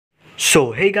सो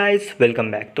hey guys, welcome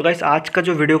back. तो guys, आज का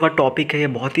जो वीडियो का टॉपिक है ये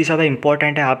बहुत ही ज़्यादा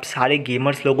इंपॉर्टेंट है आप सारे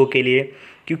गेमर्स लोगों के लिए।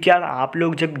 क्योंकि यार आप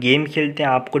लोग जब गेम खेलते हैं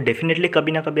आपको डेफिनेटली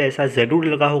कभी ना कभी ऐसा ज़रूर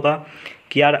लगा होगा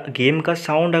कि यार गेम का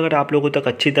साउंड अगर आप लोगों तक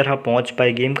अच्छी तरह पहुंच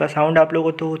पाए, गेम का साउंड आप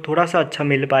लोगों को तो थोड़ा सा अच्छा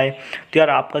मिल पाए, तो यार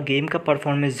आपका गेम का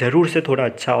परफॉर्मेंस ज़रूर से थोड़ा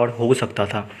अच्छा और हो सकता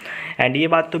था। एंड ये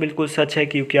बात तो बिल्कुल सच है,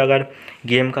 क्योंकि अगर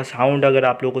गेम का साउंड अगर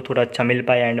आप लोगों को थोड़ा अच्छा मिल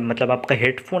पाए एंड मतलब आपका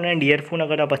हेडफोन एंड ईयरफोन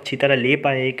अगर आप अच्छी तरह ले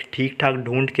पाए एक ठीक ठाक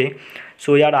ढूंढ के,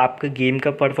 सो यार आपके गेम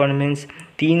का परफॉर्मेंस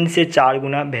 3 से 4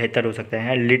 गुना बेहतर हो सकता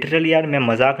है। लिटरली यार मैं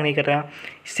मजाक नहीं कर रहा,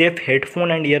 सिर्फ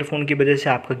हेडफोन एंड ईयरफोन की वजह से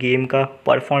आपका गेम का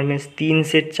परफॉर्मेंस 3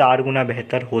 से 4 गुना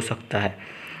बेहतर हो सकता है।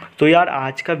 तो यार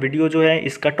आज का वीडियो जो है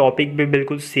इसका टॉपिक भी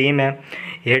बिल्कुल सेम है,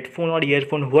 हेडफोन और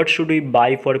earphone what should we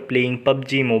bye for playing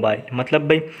PUBG mobile. मतलब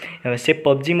भाई सिर्फ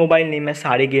पबजी मोबाइल नहीं, मैं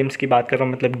सारे गेम्स की बात कर रहा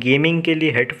हूँ। मतलब गेमिंग के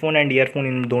लिए हेडफोन एंड ईयरफोन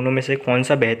इन दोनों में से कौन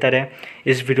सा बेहतर है,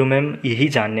 इस वीडियो में हम यही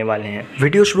जानने वाले हैं।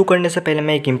 वीडियो शुरू करने से पहले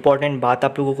मैं एक इंपॉर्टेंट बात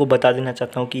आप लोगों को बता देना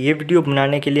चाहता हूँ कि ये वीडियो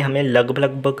बनाने के लिए हमें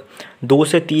लगभग 2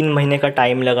 से 3 महीने का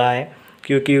टाइम लगा है।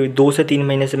 क्योंकि 2 से 3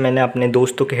 महीने से मैंने अपने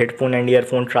दोस्तों के हेडफोन एंड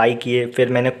ईयरफोन ट्राई किए, फिर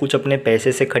मैंने कुछ अपने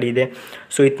पैसे से ख़रीदे।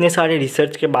 सो इतने सारे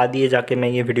रिसर्च के बाद ये जाके मैं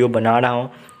ये वीडियो बना रहा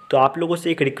हूँ। तो आप लोगों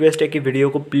से एक रिक्वेस्ट है कि वीडियो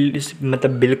को प्लीज़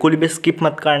मतलब बिल्कुल भी स्किप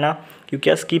मत करना, क्योंकि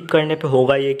यार स्किप करने पे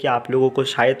होगा ये कि आप लोगों को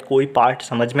शायद कोई पार्ट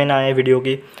समझ में ना आए वीडियो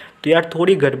की, तो यार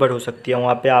थोड़ी गड़बड़ हो सकती है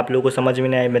वहाँ पे। आप लोगों को समझ में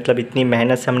ना आए, मतलब इतनी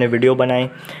मेहनत से हमने वीडियो बनाई,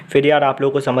 फिर यार आप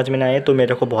लोगों को समझ में ना आए तो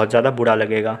मेरे को बहुत ज़्यादा बुरा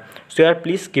लगेगा। सो यार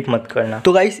प्लीज़ स्किप मत करना।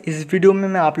 तो गाइस, इस वीडियो में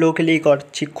मैं आप लोगों के लिए एक और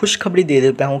अच्छी खुशखबरी दे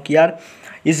देता हूँ कि यार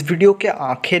इस वीडियो के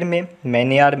आखिर में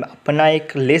मैंने यार अपना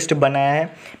एक लिस्ट बनाया है।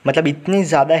 मतलब इतने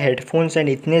ज़्यादा हेडफोन्स एंड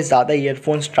इतने ज़्यादा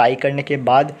ईयरफोन्स ट्राई करने के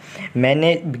बाद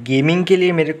मैंने गेमिंग के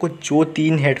लिए मेरे को जो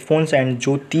 3 हेडफोन्स एंड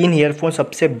जो 3 ईयरफोन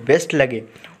सबसे बेस्ट लगे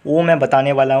वो मैं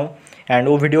बताने वाला हूँ। एंड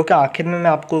वो वीडियो के आखिर में मैं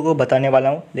आपको को बताने वाला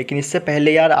हूँ। लेकिन इससे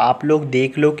पहले यार आप लोग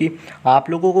देख लो कि आप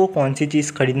लोगों को कौन सी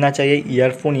चीज़ ख़रीदना चाहिए,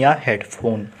 ईयरफोन या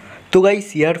हेडफोन। तो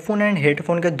गाइस, ईयरफोन एंड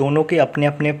हेडफोन के दोनों के अपने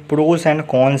अपने प्रोस एंड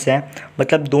कॉन्स हैं।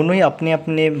 मतलब दोनों ही अपने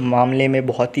अपने मामले में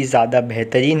बहुत ही ज़्यादा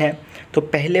बेहतरीन है। तो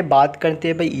पहले बात करते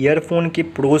हैं भाई ईयरफोन की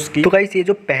प्रोस की। तो गाइस, ये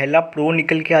जो पहला प्रो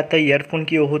निकल के आता है ईयरफोन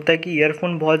की, वो होता है कि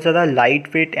ईयरफोन बहुत ज़्यादा लाइट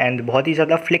वेट एंड बहुत ही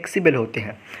ज़्यादा फ्लेक्सिबल होते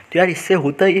हैं। तो यार इससे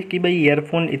होता है कि भाई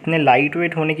ईयरफोन इतने लाइट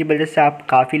वेट होने की वजह से आप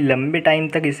काफ़ी लंबे टाइम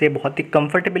तक इसे बहुत ही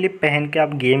कंफर्टेबली पहन के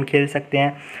आप गेम खेल सकते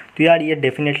हैं। तो यार ये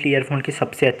डेफिनेटली ईयरफोन की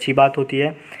सबसे अच्छी बात होती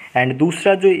है। एंड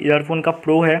दूसरा जो ईयरफोन का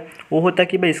प्रो है वो होता है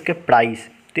कि भाई इसके प्राइस।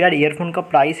 तो यार ईयरफोन का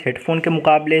प्राइस हेडफोन के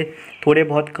मुकाबले थोड़े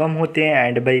बहुत कम होते हैं।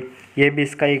 एंड भाई ये भी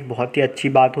इसका एक बहुत ही अच्छी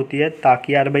बात होती है,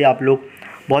 ताकि यार भाई आप लोग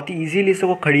बहुत ही ईजीली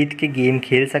इसको ख़रीद के गेम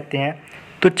खेल सकते हैं।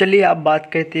 तो चलिए आप बात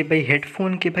करते हैं भाई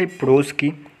हेडफोन के भाई प्रोज़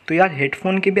की। तो यार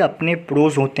हेडफोन के भी अपने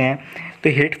प्रोज़ होते हैं। तो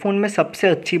हेडफोन में सबसे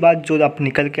अच्छी बात जो अब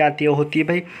निकल के आती है वो होती है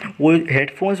भाई, वो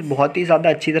हेडफोन्स बहुत ही ज़्यादा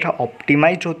अच्छी तरह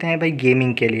ऑप्टिमाइज्ड होते हैं भाई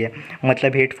गेमिंग के लिए।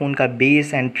 मतलब हेडफोन का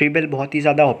बेस एंड ट्रिबल बहुत ही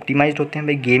ज़्यादा ऑप्टिमाइज्ड होते हैं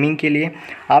भाई गेमिंग के लिए।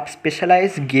 आप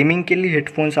स्पेशलाइज गेमिंग के लिए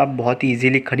हेडफोन्स आप बहुत ही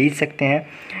ईजीली ख़रीद सकते हैं।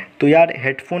 तो यार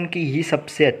हेडफोन की ही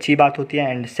सबसे अच्छी बात होती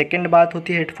है। एंड सेकंड बात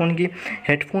होती है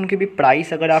हेडफोन की भी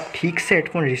प्राइस। अगर आप ठीक से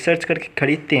हेडफोन रिसर्च करके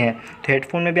ख़रीदते हैं तो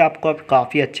हेडफोन में भी आपको अब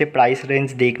काफ़ी अच्छे प्राइस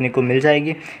रेंज देखने को मिल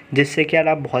जाएगी, जिससे कि यार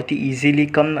आप बहुत ही ईजीली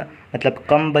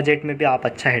कम बजट में भी आप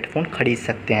अच्छा हेडफोन ख़रीद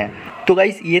सकते हैं। तो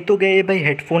गाइस, ये तो गए भाई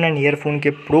हेडफोन एंड ईयरफोन के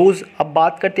प्रोज़। अब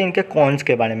बात करते हैं इनके कॉन्स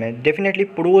के बारे में। डेफिनेटली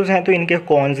प्रोज़ हैं तो इनके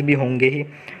कॉन्स भी होंगे ही।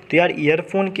 तो यार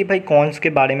ईयरफोन की भाई कॉन्स के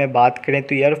बारे में बात करें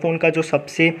तो ईयरफोन का जो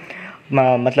सबसे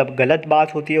मतलब गलत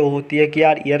बात होती है वो होती है कि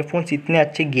यार ईयरफोन्स इतने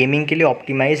अच्छे गेमिंग के लिए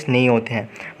ऑप्टिमाइज़ नहीं होते हैं।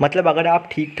 मतलब अगर आप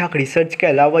ठीक ठाक रिसर्च के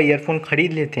अलावा ईयरफोन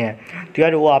ख़रीद लेते हैं तो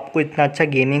यार वो आपको इतना अच्छा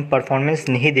गेमिंग परफॉर्मेंस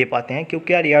नहीं दे पाते हैं,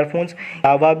 क्योंकि यार ईयरफोन्स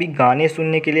अलावा भी गाने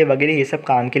सुनने के लिए वगैरह ये सब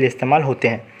काम के लिए इस्तेमाल होते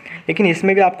हैं। लेकिन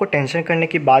इसमें भी आपको टेंशन करने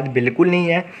की बात बिल्कुल नहीं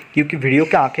है, क्योंकि वीडियो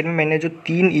के आखिर में मैंने जो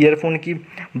 3 ईयरफोन की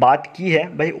बात की है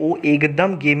भाई वो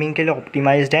एकदम गेमिंग के लिए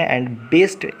ऑप्टिमाइज्ड है एंड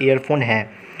बेस्ट ईयरफोन है।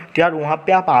 तो यार वहाँ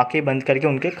पे आप आंखें बंद करके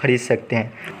उनके ख़रीद सकते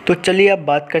हैं। तो चलिए अब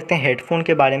बात करते हैं हेडफोन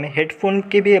के बारे में। हेडफोन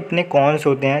के भी अपने कॉन्स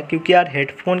होते हैं, क्योंकि यार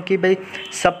हेडफोन की भाई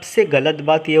सबसे गलत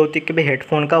बात ये होती है कि भाई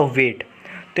हेडफोन का वेट।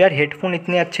 तो यार हेडफोन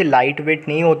इतने अच्छे लाइट वेट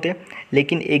नहीं होते।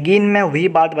 लेकिन एगेन मैं वही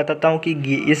बात बताता हूँ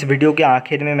कि इस वीडियो के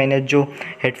आखिर में मैंने जो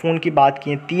हेडफोन की बात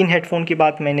की है, 3 हेडफोन की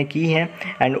बात मैंने की है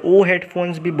एंड वो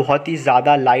हेडफोन्स भी बहुत ही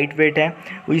ज़्यादा लाइट वेट हैं।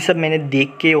 वही सब मैंने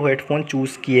देख के वो हेडफोन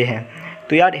चूज़ किए हैं।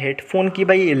 तो यार हेडफोन की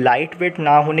भाई लाइट वेट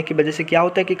ना होने की वजह से क्या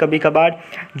होता है कि कभी कभार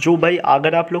जो भाई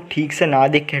अगर आप लोग ठीक से ना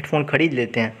देख के हेडफोन ख़रीद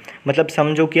लेते हैं, मतलब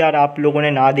समझो कि यार आप लोगों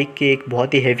ने ना देख के एक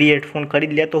बहुत ही हैवी हेडफोन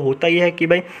ख़रीद लिया, तो होता ये है कि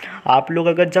भाई आप लोग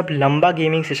अगर जब लंबा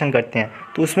गेमिंग सेशन करते हैं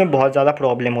तो उसमें बहुत ज़्यादा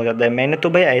प्रॉब्लम हो जाता है। मैंने तो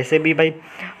भाई ऐसे भी भाई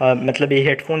मतलब ये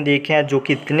हेडफोन देखे हैं जो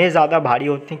कि इतने ज़्यादा भारी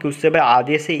होते हैं कि उससे भाई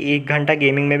आधे से 1 घंटा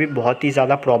गेमिंग में भी बहुत ही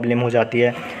ज़्यादा प्रॉब्लम हो जाती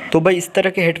है। तो भाई इस तरह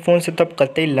के हेडफोन से तो आप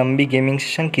कतई लंबी गेमिंग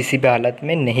सेशन किसी भी हालत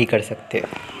में नहीं कर सकते।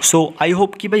 सो आई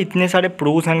होप कि भाई इतने सारे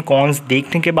प्रोज एंड कॉन्स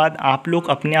देखने के बाद आप लोग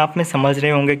अपने आप में समझ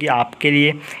रहे होंगे कि आपके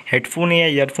लिए हेडफोन या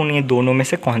ईयरफोन ये दोनों में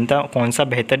से कौन सा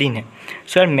बेहतरीन है।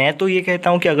 सो यार मैं तो ये कहता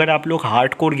हूँ कि अगर आप लोग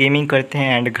हार्डकोर गेमिंग करते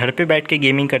हैं एंड घर पे बैठ के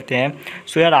गेमिंग करते हैं,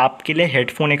 सो यार आपके लिए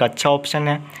हेडफोन एक अच्छा ऑप्शन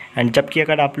है। एंड जबकि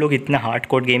अगर आप लोग इतना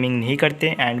हार्डकोर गेमिंग नहीं करते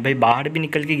एंड भाई बाहर भी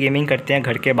निकल के गेमिंग करते हैं,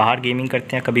 घर के बाहर गेमिंग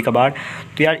करते हैं कभी कभार,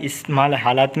 तो यार इस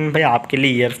हालात में भाई आपके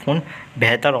लिए ईयरफोन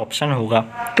बेहतर ऑप्शन होगा।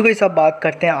 तो गाइस अब बात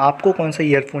करते हैं आपको कौन सा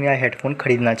ईयरफोन या हेडफोन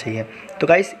ख़रीदना चाहिए। तो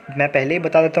गाइस मैं पहले ही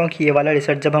बता देता हूँ कि ये वाला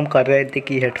रिसर्च जब हम कर रहे थे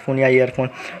कि हेडफोन या ईयरफोन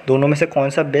दोनों में से कौन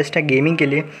सा बेस्ट है गेमिंग के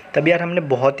लिए, तब यार हमने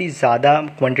बहुत ही ज़्यादा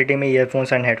क्वांटिटी में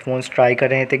ईयरफोन्स एंड हेडफोन्स ट्राई कर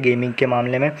रहे थे गेमिंग के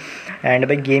मामले में। एंड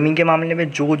भाई गेमिंग के मामले में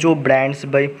जो ब्रांड्स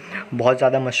भाई बहुत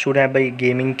ज़्यादा मशहूर हैं भाई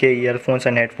गेमिंग के ईयरफोन्स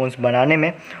एंड हेडफोन्स बनाने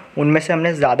में, उनमें से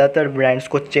हमने ज़्यादातर ब्रांड्स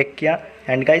को चेक किया।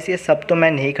 एंड गाइस ये सब तो मैं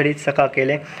नहीं ख़रीद सका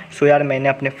अकेले, सो यार मैंने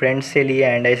अपने फ्रेंड्स से लिए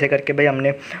एंड ऐसे करके भाई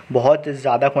हमने बहुत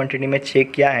ज़्यादा क्वांटिटी में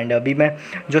चेक किया। एंड अभी मैं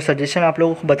जो सजेशन आप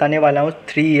लोगों को बताने वाला हूँ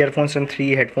 3 ईयरफोन्स एंड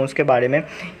 3 हेडफोन्स के बारे में,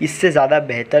 इससे ज़्यादा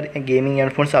बेहतर गेमिंग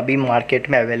ईयरफोन्स अभी मार्केट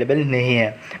में अवेलेबल नहीं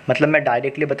है। मतलब मैं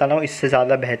डायरेक्टली बता रहा हूँ इससे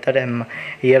ज़्यादा बेहतर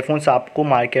ईयरफोन्स आपको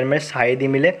मार्केट में शायद ही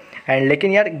मिले। एंड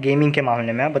लेकिन यार गेमिंग के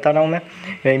मामले में बता रहा हूँ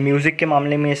मैं, म्यूज़िक के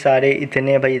मामले में सारे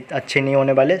इतने भाई अच्छे नहीं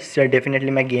होने वाले।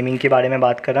 डेफिनेटली मैं गेमिंग के बारे में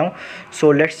बात कर रहा हूँ।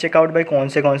 सो लेट्स चेक आउट भाई कौन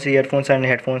से ईयरफोन्स एंड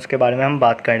हेडफोन्स के बारे में हम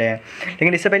बात कर रहे हैं।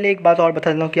 लेकिन इससे पहले एक बात और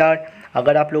बता देता हूँ कि यार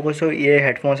अगर आप लोगों से ये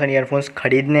हेडफोन्स एंड ईयरफोन्स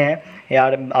ख़रीदने हैं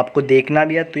यार, आपको देखना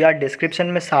भी है, तो यार डिस्क्रिप्शन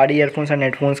में सारे ईयरफोन्स एंड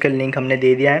हेडफोन्स के लिंक हमने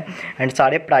दे दिया है एंड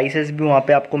सारे प्राइसेस भी वहाँ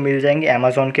पे आपको मिल जाएंगे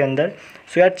अमेज़ॉन के अंदर।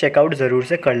 सो यार चेकआउट ज़रूर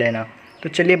से कर लेना। तो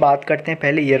चलिए बात करते हैं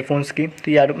पहले ईयरफोन्स की।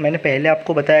 तो यार मैंने पहले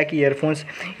आपको बताया कि ईयरफोन्स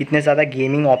इतने ज़्यादा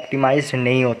गेमिंग ऑप्टिमाइज्ड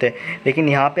नहीं होते, लेकिन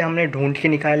यहाँ पे हमने ढूंढ के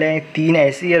निकाले हैं 3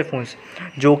 ऐसे ईयरफोन्स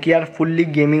जो कि यार fully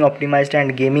gaming optimised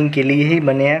and gaming के लिए ही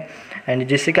बने हैं एंड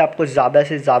जिससे कि आपको ज़्यादा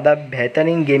से ज़्यादा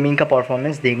बेहतरीन गेमिंग का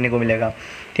परफॉर्मेंस देखने को मिलेगा।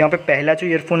 तो यहाँ पे पहला जो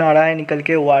ईयरफोन आ रहा है निकल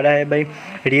के, वो आ रहा है भाई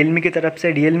रियलमी की तरफ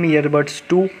से, रियलमी ईयरबड्स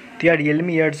 2। तो यार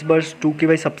रियलमी ईयरबड्स 2 की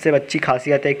भाई सबसे अच्छी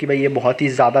खासियत है कि भाई ये बहुत ही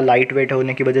ज़्यादा लाइट वेट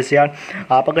होने की वजह से यार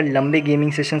आप अगर लंबे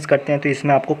गेमिंग सेशंस करते हैं तो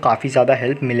इसमें आपको काफ़ी ज़्यादा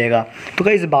हेल्प मिलेगा। तो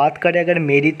गाइस बात करें अगर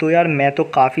मेरी, तो यार मैं तो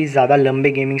काफ़ी ज़्यादा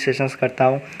लंबे गेमिंग सेशंस करता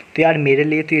हूँ, तो यार मेरे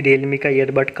लिए तो ये रियलमी का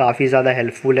ईयरबड काफ़ी ज़्यादा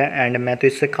हेल्पफुल है एंड मैं तो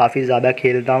इससे काफ़ी ज़्यादा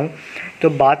खेलता हूँ। तो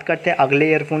बात करते हैं अगले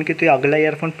ईयरफोन की। तो ये अगला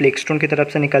ईयरफोन प्लेक्सटोन की तरफ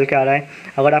से निकल के आ रहा है।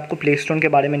 अगर आपको प्लेक्सटोन के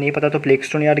बारे में नहीं पता तो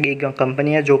प्लेक्सटोन यार एक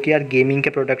कंपनी है जो कि यार गेमिंग के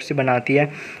प्रोडक्ट्स ही बनाती है।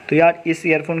 तो यार इस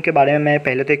ईयरफोन के बारे में मैं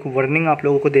पहले तो एक वार्निंग आप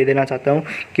लोगों को दे देना चाहता हूँ,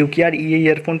 क्योंकि यार ये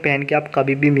ईयरफोन पहन के आप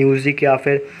कभी भी म्यूज़िक या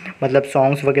फिर मतलब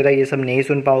सॉन्ग्स वगैरह ये सब नहीं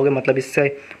सुन पाओगे। मतलब इससे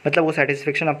मतलब वो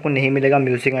सेटिस्फेक्शन आपको नहीं मिलेगा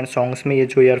म्यूज़िक एंड सॉन्ग्स में। ये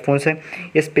जो ईयरफोन्स है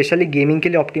ये स्पेशली गेमिंग के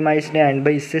लिए ऑप्टिमाइज्ड है एंड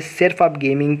भाई इससे सिर्फ आप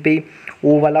गेमिंग पे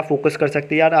वो वाला फोकस कर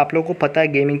सकते हैं। यार आप लोगों को पता है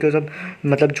गेमिंग के सब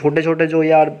मतलब छोटे छोटे जो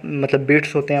यार मतलब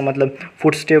बीट्स होते हैं, मतलब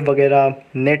फुट स्टेप वगैरह,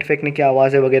 नेट फेंकने की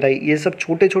आवाज़ें वगैरह, ये सब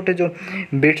छोटे छोटे जो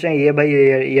बीट्स हैं ये भाई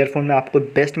ईयरफोन में आपको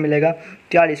बेस्ट मिलेगा।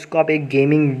 तो यार इसको आप एक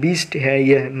गेमिंग बीस्ट है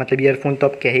ये मतलब ईयरफोन तो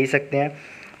आप कह ही सकते हैं।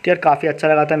 तो यार काफ़ी अच्छा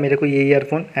लगा था मेरे को ये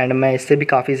ईयरफोन एंड मैं इससे भी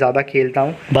काफ़ी ज़्यादा खेलता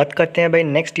हूँ। बात करते हैं भाई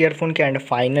नेक्स्ट ईयरफोन के एंड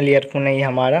फाइनल ईयरफोन है ये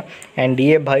हमारा एंड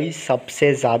ये भाई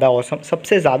सबसे ज़्यादा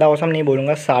औसम नहीं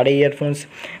बोलूँगा, सारे ईयरफोन्स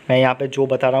मैं यहाँ पे जो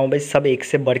बता रहा हूँ भाई सब एक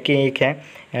से बढ़ के एक है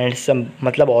एंड सब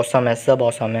मतलब औसम है, सब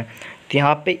औसम है। तो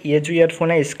यहाँ पे ये जो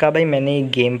ईयरफोन है इसका भाई मैंने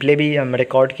गेम प्ले भी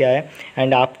रिकॉर्ड किया है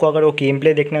एंड आपको अगर वो गेम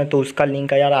प्ले देखना है तो उसका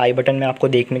लिंक है यार आई बटन में आपको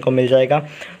देखने को मिल जाएगा।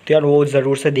 तो यार वो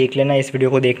ज़रूर से देख लेना इस वीडियो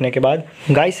को देखने के बाद।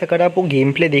 गाइस अगर आप वो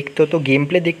गेम प्ले देखते हो तो गेम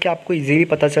प्ले देख के आपको इजीली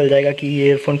पता चल जाएगा कि ये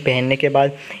ईयरफोन पहनने के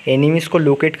बाद एनिमीज़ को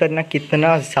लोकेट करना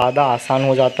कितना ज़्यादा आसान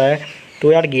हो जाता है।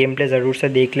 तो यार गेम प्ले ज़रूर से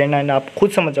देख लेना एंड आप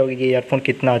खुद समझ जाओगे कि ईयरफोन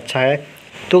कितना अच्छा है।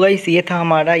 तो गाइस ये था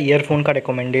हमारा ईयरफोन का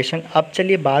रिकमेंडेशन। अब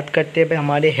चलिए बात करते हैं भाई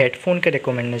हमारे हेडफोन के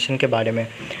रिकमेंडेशन के बारे में।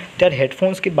 तो यार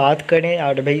हेडफोन्स की बात करें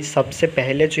और भाई सबसे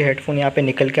पहले जो हेडफोन यहाँ पे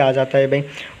निकल के आ जाता है भाई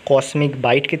कॉस्मिक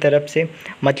बाइट की तरफ से।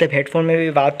 मतलब हेडफोन में भी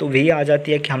बात तो वही आ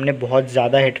जाती है कि हमने बहुत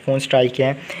ज़्यादा हेडफोन्स ट्राई किए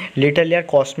हैं। लिटरली यार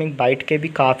कॉस्मिक बाइट के भी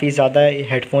काफ़ी ज़्यादा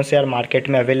हेडफोन्स यार मार्केट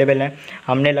में अवेलेबल हैं।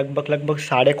 हमने लगभग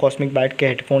सारे कॉस्मिक बाइट के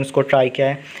हेडफोन्स को ट्राई किया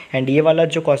है एंड ये वाला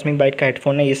जो कॉस्मिक बाइट का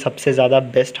हेडफोन है ये सबसे ज़्यादा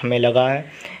बेस्ट हमें लगा है।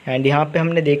 एंड यहाँ पे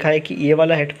हमने देखा है कि ये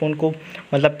वाला हेडफोन को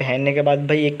मतलब पहनने के बाद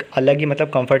भाई एक अलग ही मतलब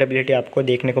कंफर्टेबिलिटी आपको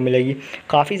देखने को मिलेगी।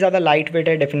 काफ़ी ज़्यादा लाइट वेट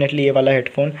है डेफिनेटली ये वाला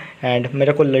हेडफोन एंड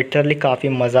मेरे को लिटरली काफ़ी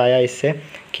मज़ा आया इससे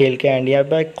खेल के। एंड यहाँ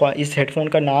पर इस हेडफोन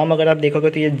का नाम अगर आप देखोगे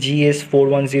तो ये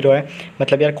GS410 है।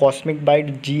 मतलब यार कॉस्मिक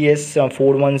बाइट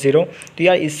GS410। तो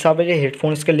यार इस सारे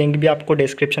हेडफोन्स के लिंक भी आपको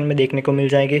डिस्क्रिप्शन में देखने को मिल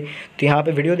जाएंगे। तो यहाँ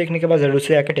पे वीडियो देखने के बाद ज़रूर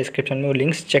से आकर डिस्क्रिप्शन में वो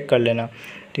लिंक्स चेक कर लेना।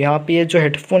 तो यहाँ पे ये जो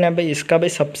हेडफोन है भाई इसका भाई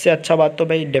सबसे अच्छा बात तो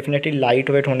भाई डेफिनेटली लाइट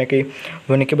वेट होने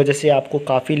की वजह से आपको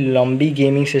काफ़ी लंबी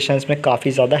गेमिंग सेशंस में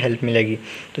काफ़ी ज़्यादा हेल्प मिलेगी।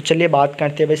 तो चलिए बात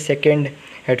करते हैं भाई सेकंड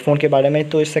हेडफोन के बारे में।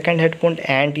 तो सेकंड हेडफोन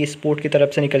एंटी स्पोर्ट की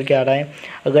तरफ से निकल के आ रहा है।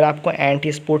 अगर आपको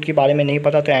एंटी स्पोर्ट के बारे में नहीं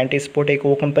पता तो एंटी स्पोर्ट एक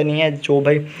वो कंपनी है जो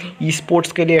भाई ई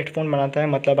स्पोर्ट्स के लिए हेडफोन बनाता है।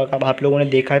 मतलब अगर आप लोगों ने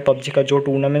देखा है पबजी का जो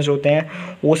टूर्नामेंट्स होते हैं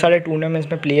वो सारे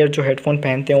टूर्नामेंट्स में प्लेयर जो हेडफोन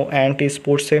पहनते हैं वो एंटी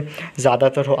स्पोर्ट्स से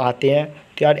ज़्यादातर आते हैं।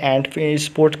 तो यार एंटी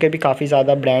स्पोर्ट के भी काफ़ी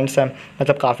ज़्यादा ब्रांड्स हैं,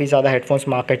 मतलब काफ़ी ज़्यादा हेडफोन्स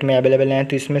मार्केट में अवेलेबल हैं।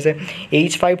 तो इसमें से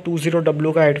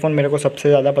H520W का हेडफोन मेरे को सबसे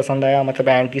ज़्यादा पसंद आया। मतलब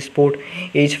एंटी स्पोर्ट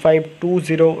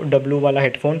H520W वाला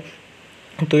हेडफोन।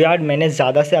 तो यार मैंने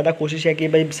ज़्यादा से ज़्यादा कोशिश है कि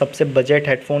भाई सबसे बजट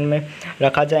हेडफोन में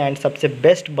रखा जाए एंड सबसे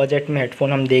बेस्ट बजट में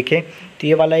हेडफोन हम देखें। तो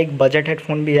ये वाला एक बजट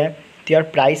हेडफोन भी है। तो यार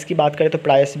प्राइस की बात करें तो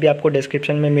प्राइस भी आपको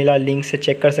डिस्क्रिप्शन में मिला, लिंक से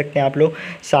चेक कर सकते हैं आप लोग।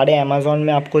 सारे अमेज़ॉन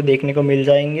में आपको देखने को मिल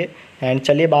जाएंगे। एंड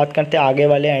चलिए बात करते हैं आगे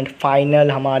वाले एंड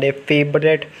फाइनल हमारे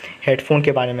फेवरेट हेडफोन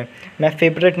के बारे में। मैं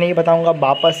फेवरेट नहीं बताऊंगा,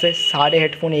 वापस से सारे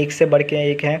हेडफोन एक से बढ़ के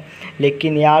एक हैं,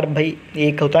 लेकिन यार भाई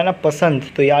एक होता है ना पसंद।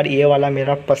 तो यार ये वाला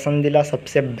मेरा पसंदीदा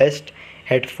सबसे बेस्ट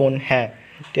हेडफोन है।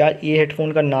 तो यार ये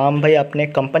हेडफोन का नाम भाई अपने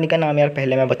कंपनी का नाम यार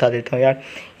पहले मैं बता देता हूँ यार।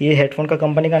 ये हेडफोन का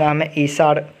कंपनी का नाम है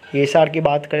एसार की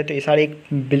बात करें तो एसार एक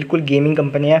बिल्कुल गेमिंग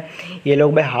कंपनी है। ये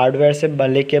लोग भाई हार्डवेयर से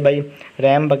लेके भाई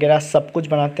रैम वगैरह सब कुछ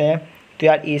बनाते हैं। तो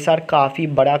यार एसार काफ़ी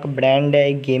बड़ा ब्रांड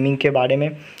है गेमिंग के बारे में।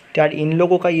 तो यार इन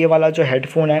लोगों का ये वाला जो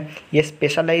हेडफोन है ये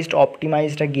स्पेशलाइज्ड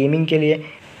ऑप्टिमाइज्ड है गेमिंग के लिए।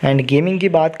 एंड गेमिंग की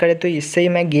बात करें तो इससे ही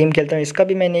मैं गेम खेलता हूँ। इसका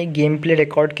भी मैंने एक गेम प्ले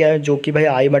रिकॉर्ड किया है जो कि भाई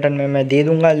आई बटन में मैं दे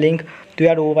दूँगा लिंक। तो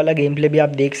यार वो वाला गेम प्ले भी आप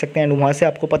देख सकते हैं एंड वहाँ से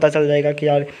आपको पता चल जाएगा कि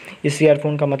यार इस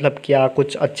ईयरफोन का मतलब क्या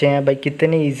कुछ अच्छे हैं भाई,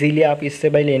 कितने ईजीली आप इससे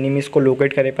भाई एनिमीज़ को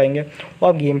लोकेट कर पाएंगे और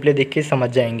आप गेम प्ले देख के समझ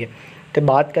जाएंगे। तो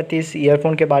बात करते हैं इस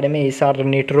ईयरफोन के बारे में एसार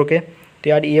नेट्रो के। तो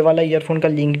यार ये वाला ईयरफोन का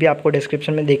लिंक भी आपको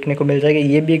डिस्क्रिप्शन में देखने को मिल जाएगा।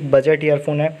 ये भी एक बजट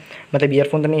ईयरफोन है, मतलब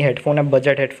ईयरफोन तो नहीं हेडफोन है,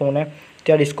 बजट हेडफोन है। तो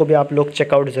यार इसको भी आप लोग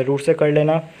चेकआउट ज़रूर से कर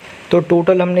लेना। तो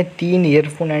टोटल हमने 3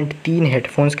 ईयरफोन एंड 3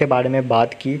 हेडफोन्स के बारे में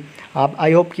बात की। आप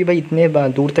आई होप कि भाई इतने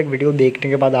दूर तक वीडियो देखने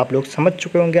के बाद आप लोग समझ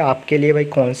चुके होंगे आपके लिए भाई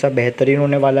कौन सा बेहतरीन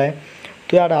होने वाला है।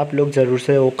 तो यार आप लोग ज़रूर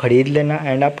से वो ख़रीद लेना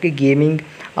एंड आपकी गेमिंग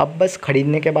अब बस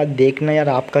ख़रीदने के बाद देखना यार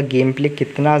आपका गेम प्ले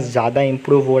कितना ज़्यादा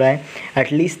इम्प्रूव हो रहा है।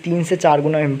 एटलीस्ट 3 से 4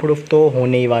 गुना इम्प्रूव तो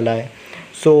होने ही वाला है।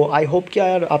 सो आई होप कि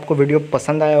यार आपको वीडियो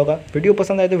पसंद आया होगा। वीडियो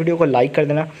पसंद आए तो वीडियो को लाइक कर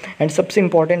देना एंड सबसे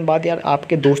इंपॉर्टेंट बात यार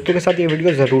आपके दोस्तों के साथ ये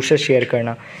वीडियो ज़रूर से शेयर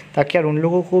करना, ताकि यार उन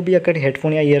लोगों को भी अगर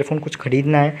हेडफोन या ईयरफोन कुछ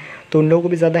ख़रीदना है तो उन लोगों को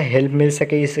भी ज़्यादा हेल्प मिल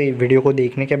सके इस वीडियो को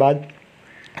देखने के बाद।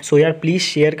 सो यार प्लीज़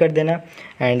शेयर कर देना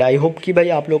एंड आई होप कि भाई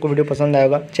आप लोगों को वीडियो पसंद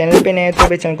आएगा। चैनल पे नए हैं तो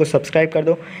भाई चैनल को सब्सक्राइब कर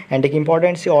दो। एंड एक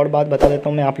इंपॉर्टेंट सी और बात बता देता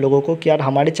हूँ मैं आप लोगों को कि यार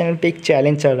हमारे चैनल पे एक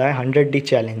चैलेंज चल रहा है 100 डे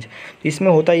चैलेंज। तो इसमें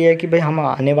होता ये है कि भाई हम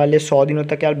आने वाले 100 दिनों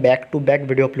तक यार back to back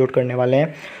video upload करने वाले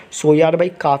हैं। सो यार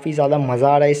भाई काफ़ी ज़्यादा मज़ा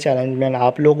आ रहा है इस चैलेंज में,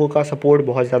 आप लोगों का सपोर्ट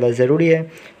बहुत ज़्यादा ज़रूरी है।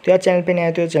 तो यार चैनल पर नए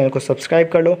हैं तो चैनल को सब्सक्राइब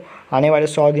कर लो। आने वाले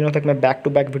 100 दिनों तक मैं back to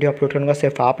back video upload करूँगा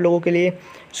सिर्फ आप लोगों के लिए।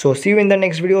 सो सी you in the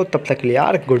next video, तब तक के लिए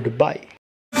यार गुड बाय।